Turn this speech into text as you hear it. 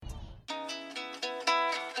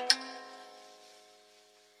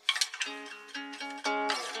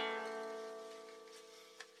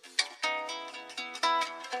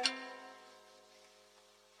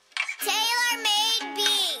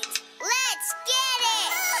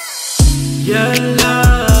Your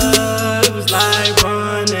love is like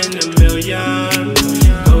 1 in a million.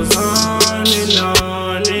 Goes on and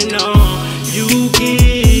on and on. You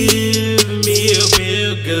give me a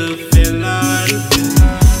real good feeling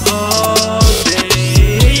all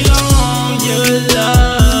day long. Your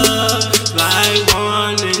love like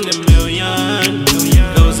 1 in a million.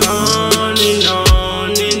 Goes on and on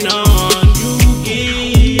and on. You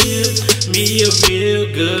give me a real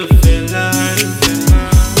good feeling.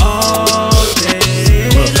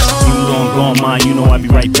 You know I be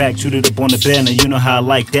right back, shoot it up on the bed. Now you know how I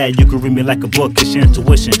like that. You can read me like a book, it's your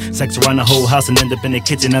intuition. Sex around the whole house and end up in the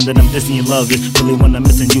kitchen. Now that I'm dissing your love, it's really when I'm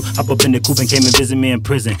missing you. Hop up in the coupe and came and visit me in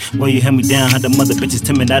prison. Well, you held me down, had the mother bitches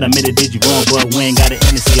timid. I admit it, did you wrong, but we ain't got it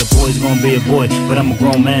in to see a boy's gonna be a boy. But I'm a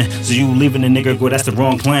grown man, so you leaving a nigga, go, that's the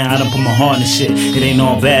wrong plan. I done put my heart in the shit, it ain't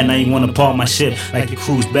all bad. Now you wanna part my shit like the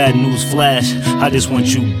crew's bad news flash. I just want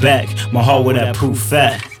you back, my heart with that proof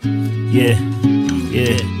fat. Yeah,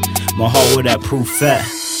 yeah. My heart with that proof fat.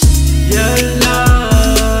 Your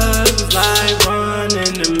love is like 1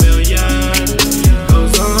 in a million.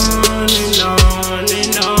 Goes on and on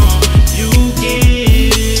and on. You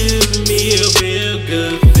give me a real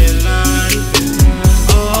good feeling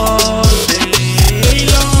all day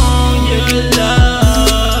long. Your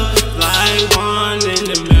love like 1 in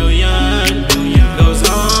a million. Goes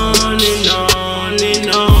on and on and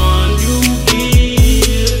on. You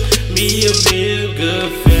give me a real good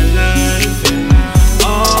feeling.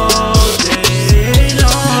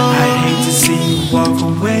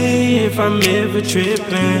 If I'm ever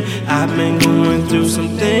tripping, I've been going through some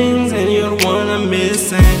things and you're the one I'm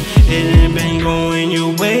missing. It ain't been going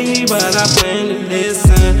your way, but I plan to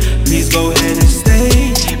listen. Please go ahead and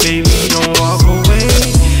stay, baby, don't walk away.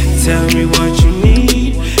 Tell me what you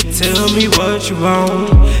need, tell me what you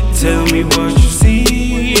want. Tell me what you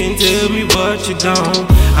see and tell me what you don't.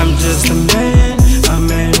 I'm just a man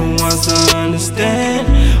who wants to understand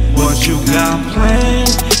what you got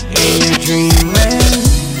planned in your dreamland.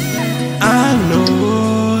 I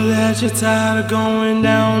know that you're tired of going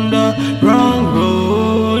down the wrong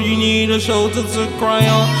road. You need a shoulder to cry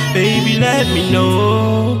on. Baby, let me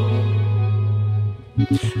know.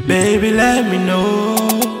 Baby, let me know.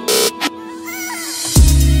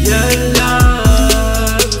 Your love